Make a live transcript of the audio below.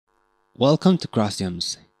Welcome to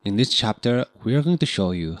CrossGems. In this chapter, we are going to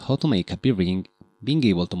show you how to make a B-ring, being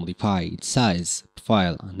able to modify its size,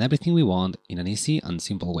 profile, and everything we want in an easy and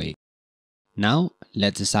simple way. Now,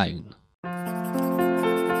 let's design.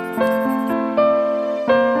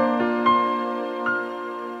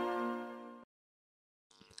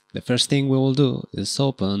 The first thing we will do is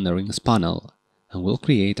open the rings panel and we'll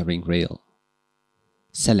create a ring rail.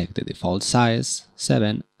 Select the default size,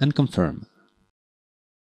 7, and confirm.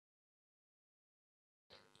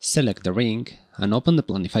 Select the ring and open the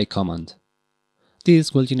planify command.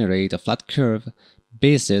 This will generate a flat curve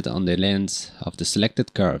based on the length of the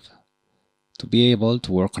selected curve to be able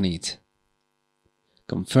to work on it.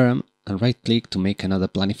 Confirm and right-click to make another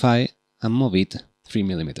planify and move it 3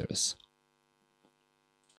 mm.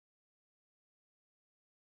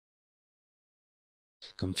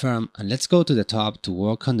 Confirm and let's go to the top to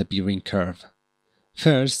work on the B-ring curve.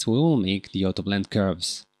 First, we will make the auto blend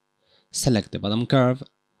curves. Select the bottom curve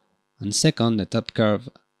and second the top curve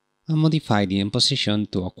and modify the end position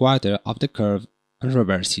to a quarter of the curve and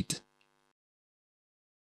reverse it.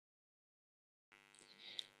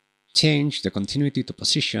 Change the continuity to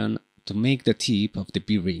position to make the tip of the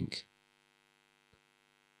B-ring.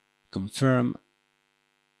 Confirm,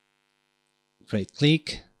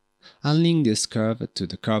 right-click, and link this curve to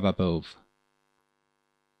the curve above.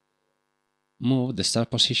 Move the start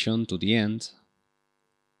position to the end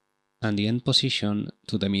and the end position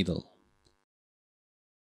to the middle.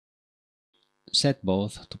 Set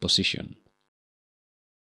both to position,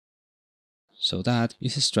 so that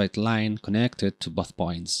is a straight line connected to both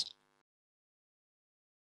points.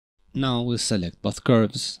 Now we select both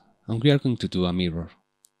curves and we are going to do a mirror.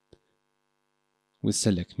 We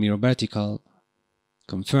select mirror vertical,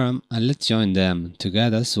 confirm, and let's join them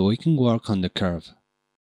together so we can work on the curve.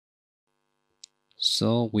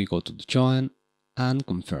 So we go to the join and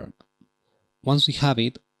confirm. Once we have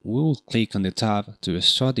it, we will click on the tab to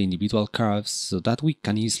extract the individual curves so that we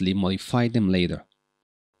can easily modify them later.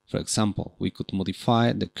 For example, we could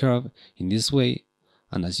modify the curve in this way,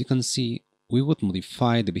 and as you can see, we would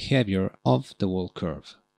modify the behavior of the whole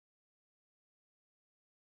curve.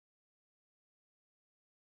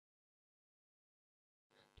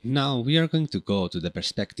 Now we are going to go to the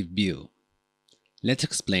perspective view. Let's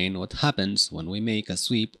explain what happens when we make a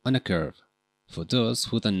sweep on a curve, for those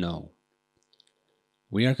who don't know.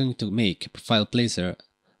 We are going to make a profile placer,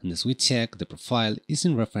 and as we check, the profile is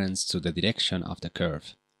in reference to the direction of the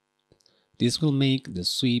curve. This will make the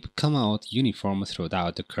sweep come out uniform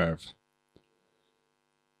throughout the curve.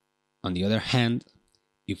 On the other hand,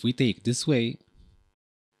 if we take this way,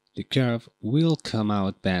 the curve will come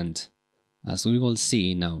out bent, as we will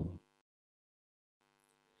see now.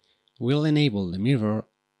 We'll enable the mirror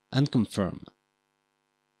and confirm.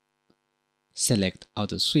 Select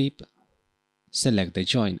Auto Sweep, select the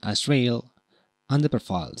join as rail and the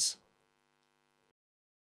profiles.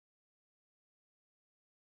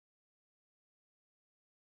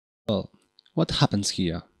 Well, what happens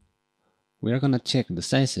here? We are gonna check the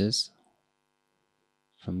sizes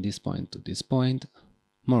from this point to this point,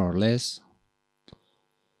 more or less,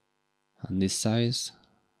 and this size.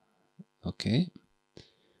 Okay.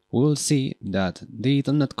 We will see that they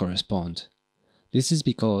do not correspond. This is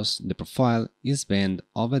because the profile is bent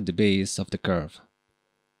over the base of the curve,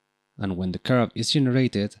 and when the curve is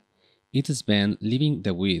generated, it is bent leaving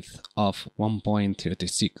the width of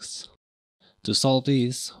 1.36. To solve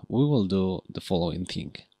this, we will do the following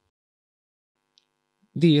thing.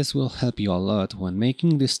 This will help you a lot when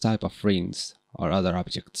making this type of rings or other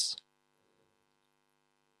objects.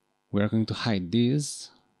 We are going to hide this.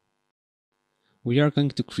 We are going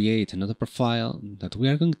to create another profile that we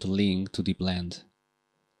are going to link to the blend.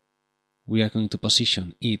 We are going to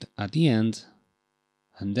position it at the end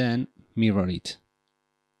and then mirror it.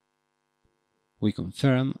 We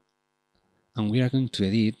confirm and we are going to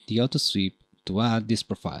edit the auto sweep to add these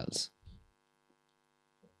profiles.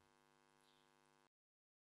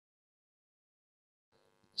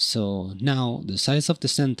 So now the size of the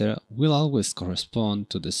center will always correspond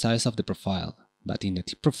to the size of the profile, but in the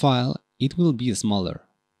tip profile it will be smaller.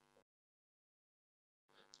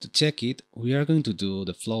 To check it, we are going to do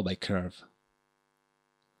the flow by curve.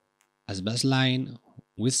 As baseline,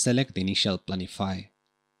 we select the initial planify,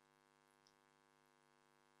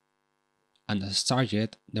 and as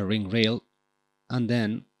target the ring rail, and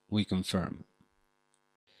then we confirm.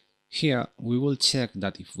 Here we will check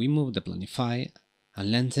that if we move the planify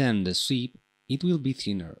and lengthen the sweep, it will be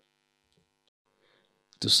thinner.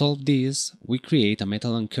 To solve this, we create a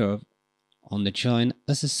metal curve on the join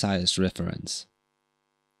as a size reference.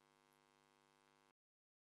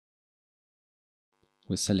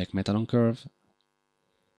 we select metal on curve,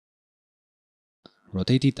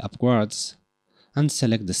 rotate it upwards, and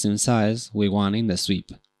select the same size we want in the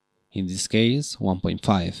sweep, in this case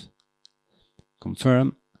 1.5.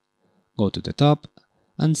 Confirm, go to the top,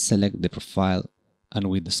 and select the profile, and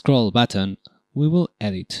with the scroll button we will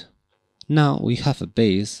edit. Now we have a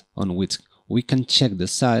base on which we can check the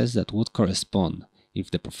size that would correspond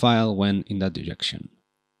if the profile went in that direction.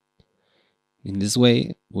 In this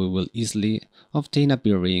way, we will easily obtain a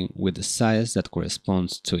bearing with the size that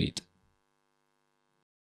corresponds to it.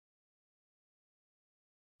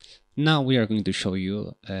 Now we are going to show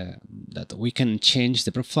you that we can change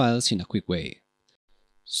the profiles in a quick way.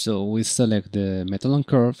 So we select the metal on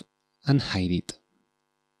curve and hide it.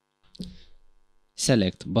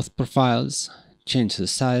 Select both profiles, change the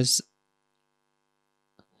size,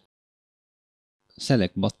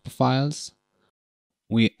 select both profiles,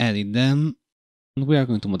 we edit them, and we are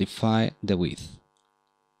going to modify the width.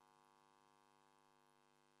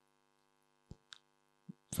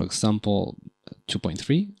 For example,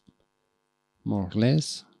 2.3, more or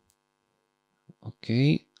less.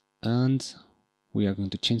 Okay, and we are going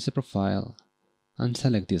to change the profile and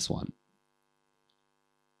select this one.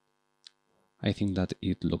 I think that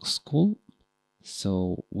it looks cool,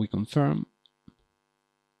 so we confirm,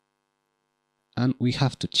 and we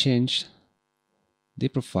have to change the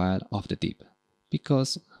profile of the tip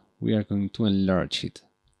because we are going to enlarge it.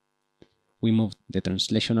 We move the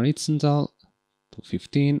translation horizontal to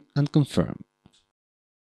 15 and confirm.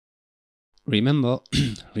 Remember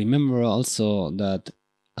also that,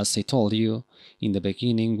 as I told you in the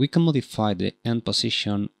beginning, we can modify the end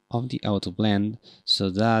position of the auto blend so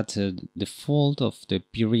that the fold of the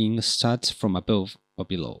bearing starts from above or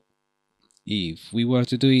below. If we were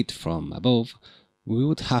to do it from above, we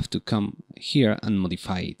would have to come here and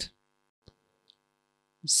modify it.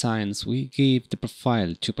 Since we gave the profile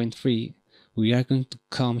 2.3, we are going to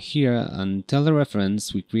come here and tell the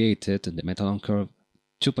reference we created the metal on curve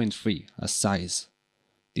 2.3 as size.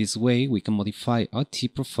 This way we can modify our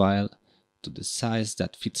tip profile to the size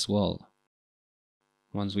that fits well.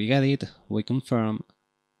 Once we get it, we confirm,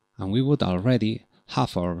 and we would already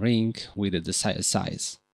have our ring with the desired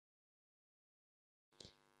size.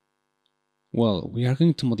 Well, we are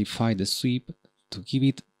going to modify the sweep to give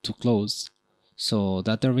it too close, so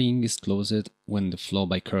that the ring is closed when the flow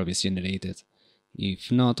by curve is generated.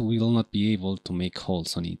 If not, we will not be able to make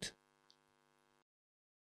holes on it.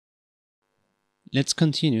 Let's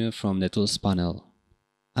continue from the Tools panel.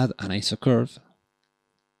 Add an isocurve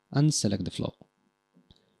and select the flow.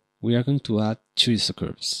 We are going to add 2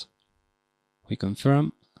 isocurves. We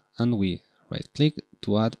confirm and we right-click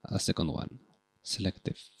to add a second one. Select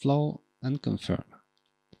the flow and confirm.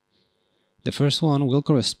 The first one will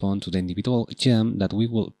correspond to the individual gem that we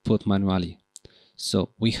will put manually. So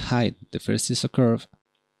we hide the first isocurve.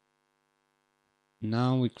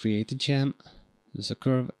 Now we create a gem,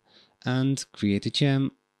 isocurve, and create a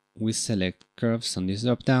gem. We select curves on this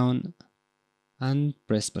drop down and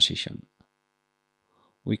press position.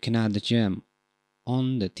 We can add the gem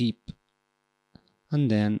on the tip and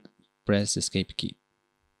then press the escape key.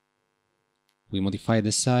 We modify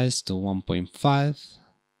the size to 1.5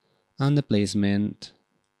 and the placement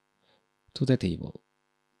to the table.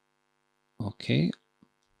 Okay.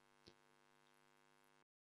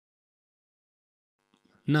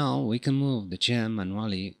 Now we can move the gem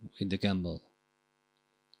manually with the gimbal.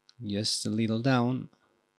 Just a little down.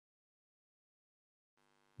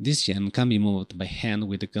 This gem can be moved by hand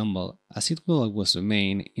with the gimbal, as it will always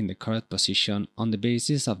remain in the correct position on the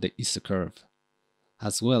basis of the isocurve,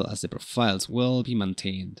 as well as the profiles will be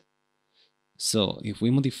maintained. So if we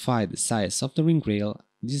modify the size of the ring rail,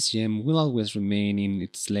 this gem will always remain in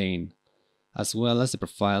its lane, as well as the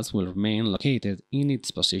profiles will remain located in its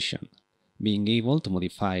position, being able to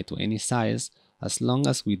modify to any size as long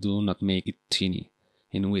as we do not make it teeny,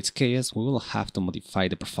 in which case we will have to modify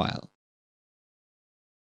the profile.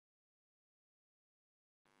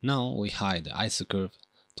 Now we hide the isocurve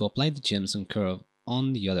to apply the gems and curve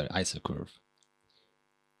on the other isocurve.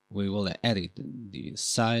 We will edit the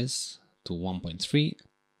size to 1.3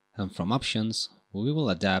 and from options we will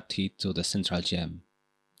adapt it to the central gem.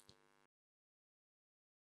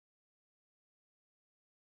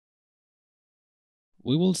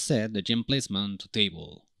 We will set the gem placement to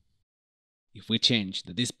table. If we change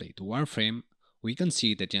the display to wireframe, we can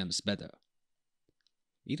see the gems better.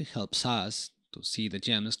 It helps us to see the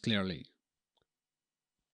gems clearly.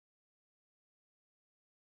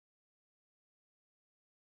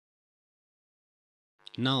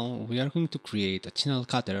 Now we are going to create a channel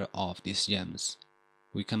cutter of these gems.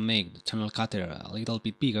 We can make the channel cutter a little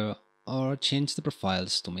bit bigger or change the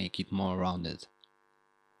profiles to make it more rounded.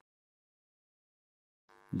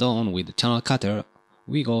 Done with the channel cutter,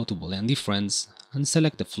 we go to Boolean difference and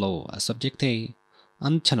select the flow as object A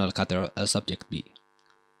and channel cutter as object B.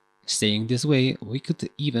 Staying this way, we could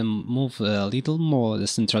even move a little more the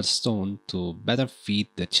central stone to better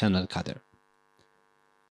fit the channel cutter.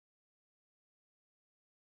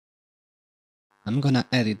 I'm gonna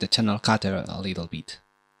edit the channel cutter a little bit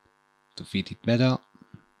to fit it better.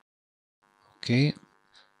 Okay,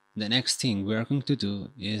 the next thing we are going to do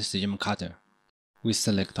is the gem cutter. We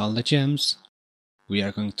select all the gems, we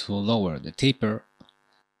are going to lower the taper,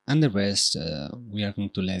 and the rest we are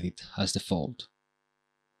going to let it as default.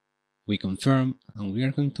 We confirm, and we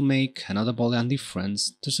are going to make another Boolean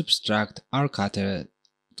difference to subtract our cutter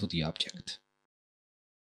to the object.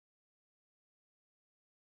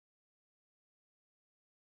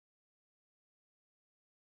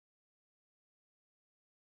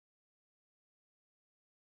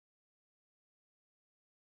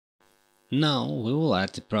 Now we will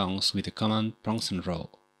add the prongs with the command prongs and row,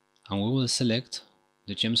 and we will select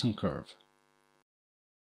the gems and curve.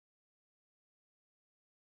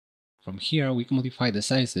 From here we can modify the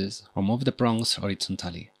sizes or move the prongs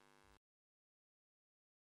horizontally.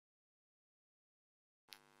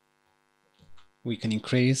 We can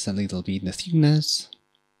increase a little bit the thickness,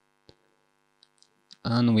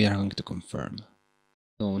 and we are going to confirm.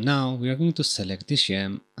 So now we are going to select this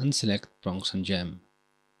gem and select prongs and gem.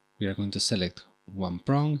 We are going to select one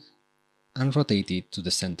prong and rotate it to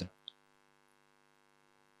the center.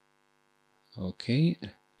 Okay,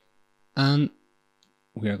 and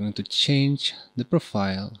we are going to change the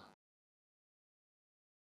profile,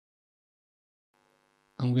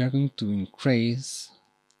 and we are going to increase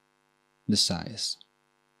the size.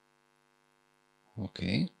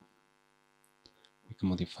 Okay, we can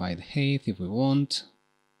modify the height if we want,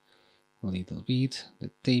 a little bit,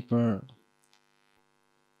 the taper.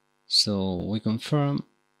 So we confirm,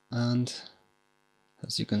 and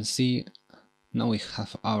as you can see, now we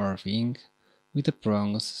have our ring with the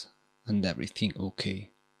prongs and everything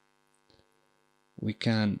okay. We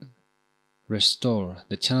can restore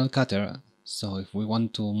the channel cutter, so if we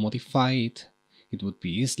want to modify it, it would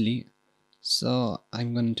be easily. So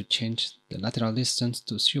I'm going to change the lateral distance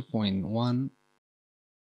to 0.1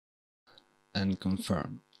 and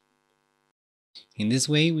confirm. In this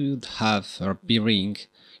way we would have our B-ring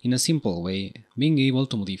in a simple way, being able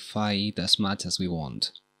to modify it as much as we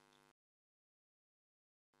want.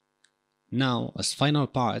 Now, as final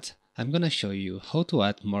part, I'm gonna show you how to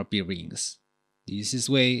add more B-rings. The easiest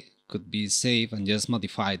way could be save and just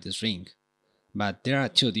modify this ring, but there are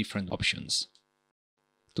two different options.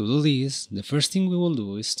 To do this, the first thing we will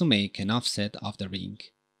do is to make an offset of the ring.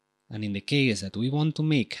 And in the case that we want to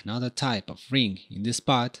make another type of ring in this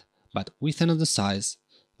part, but with another size,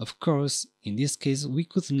 of course, in this case we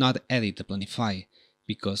could not edit the planify,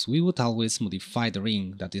 because we would always modify the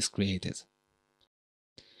ring that is created.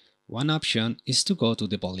 One option is to go to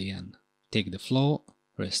the Boolean, take the flow,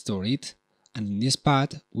 restore it, and in this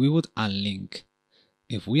part we would unlink.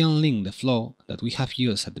 If we unlink the flow that we have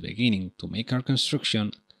used at the beginning to make our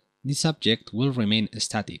construction, this object will remain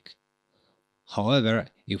static. However,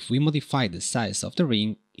 if we modify the size of the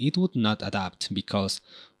ring, it would not adapt because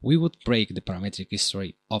we would break the parametric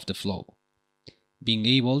history of the flow, being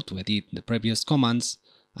able to edit the previous commands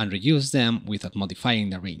and reuse them without modifying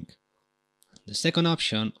the ring. The second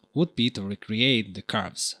option would be to recreate the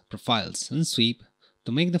curves, profiles, and sweep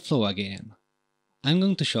to make the flow again. I'm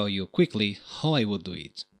going to show you quickly how I would do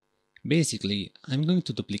it. Basically, I'm going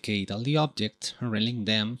to duplicate all the objects and relink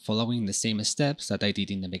them following the same steps that I did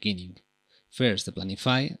in the beginning. First the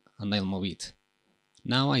planify, and I'll move it.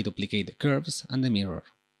 Now I duplicate the curves and the mirror.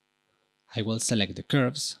 I will select the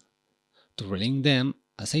curves to relink them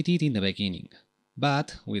as I did in the beginning,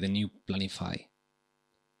 but with a new planify.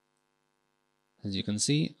 As you can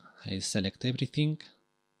see, I select everything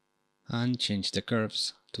and change the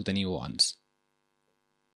curves to the new ones.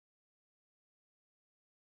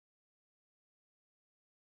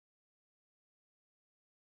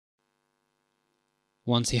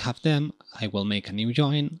 Once I have them, I will make a new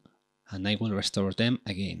join and I will restore them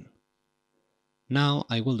again. Now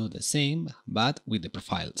I will do the same, but with the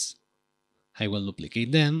profiles. I will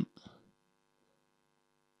duplicate them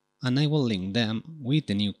and I will link them with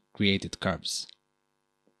the new created curves.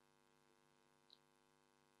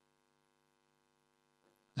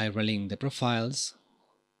 I relink the profiles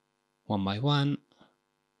one by one.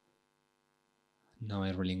 Now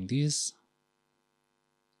I relink this,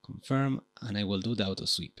 confirm, and I will do the auto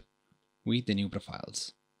sweep with the new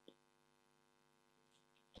profiles.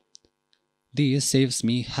 This saves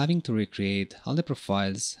me having to recreate all the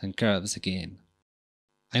profiles and curves again.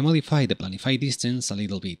 I modify the planify distance a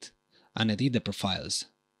little bit and edit the profiles,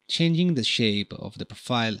 changing the shape of the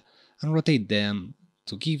profile and rotate them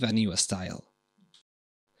to give a new style.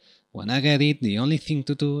 When I get it, the only thing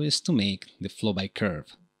to do is to make the flow by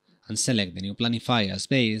curve and select the new planify as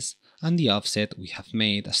base and the offset we have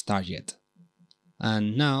made as target.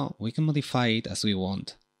 And now we can modify it as we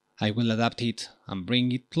want. I will adapt it and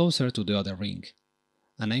bring it closer to the other ring,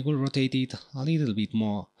 and I will rotate it a little bit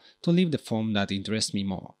more to leave the form that interests me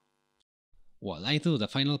more. While I do the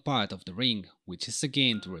final part of the ring, which is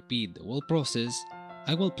again to repeat the whole process,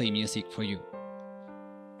 I will play music for you.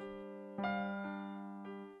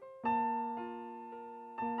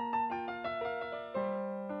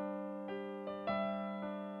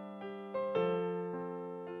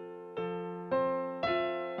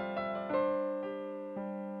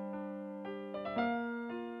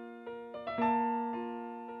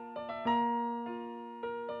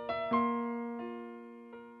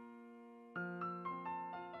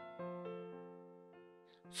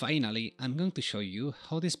 Finally, I'm going to show you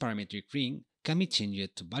how this parametric ring can be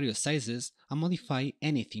changed to various sizes and modify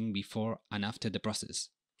anything before and after the process.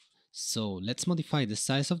 So let's modify the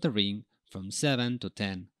size of the ring from 7 to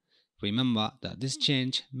 10. Remember that this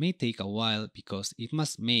change may take a while because it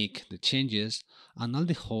must make the changes on all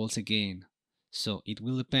the holes again, so it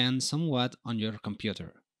will depend somewhat on your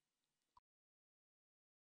computer.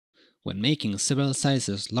 When making several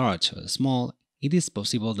sizes large or small, it is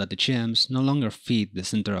possible that the gems no longer fit the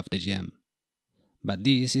center of the gem. But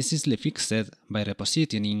this is easily fixed by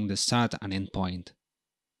repositioning the start and end point.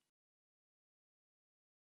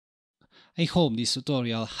 I hope this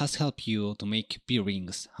tutorial has helped you to make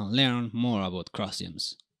P-rings and learn more about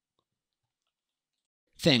CrossGems.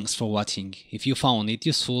 Thanks for watching. If you found it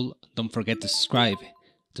useful, don't forget to subscribe.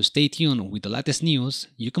 To stay tuned with the latest news,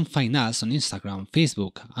 you can find us on Instagram,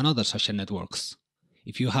 Facebook, and other social networks.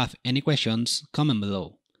 If you have any questions, comment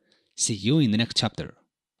below. See you in the next chapter.